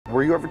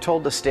Were you ever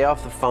told to stay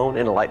off the phone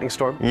in a lightning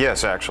storm?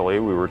 Yes,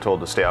 actually, we were told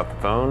to stay off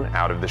the phone,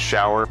 out of the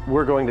shower.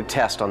 We're going to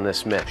test on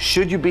this myth.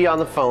 Should you be on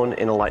the phone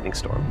in a lightning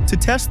storm? To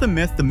test the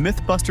myth, the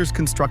MythBusters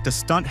construct a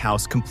stunt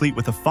house complete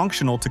with a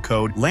functional to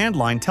code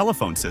landline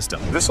telephone system.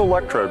 This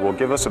electrode will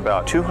give us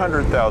about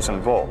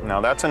 200,000 volt.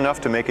 Now that's enough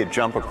to make it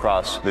jump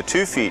across the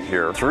 2 feet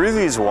here, through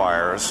these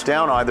wires,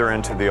 down either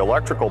into the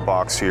electrical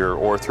box here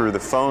or through the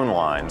phone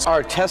lines.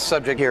 Our test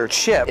subject here,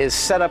 Chip, is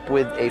set up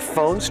with a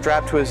phone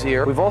strapped to his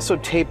ear. We've also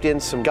taped in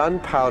some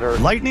gunpowder.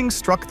 Lightning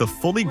struck the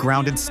fully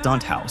grounded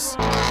stunt house.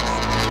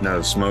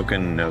 No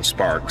smoking, no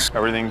sparks.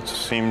 Everything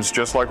seems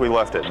just like we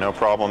left it. No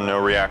problem, no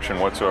reaction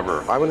whatsoever.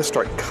 I'm going to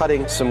start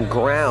cutting some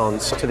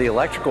grounds to the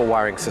electrical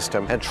wiring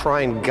system and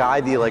try and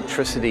guide the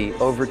electricity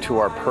over to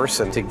our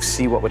person to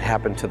see what would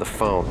happen to the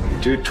phone.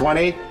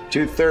 220,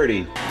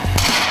 230.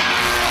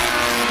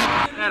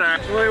 That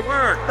actually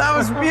worked. That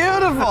was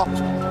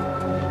beautiful!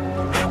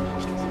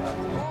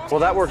 Well,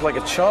 that worked like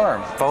a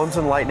charm. Phones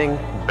and lightning,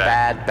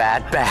 bad,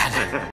 bad, bad.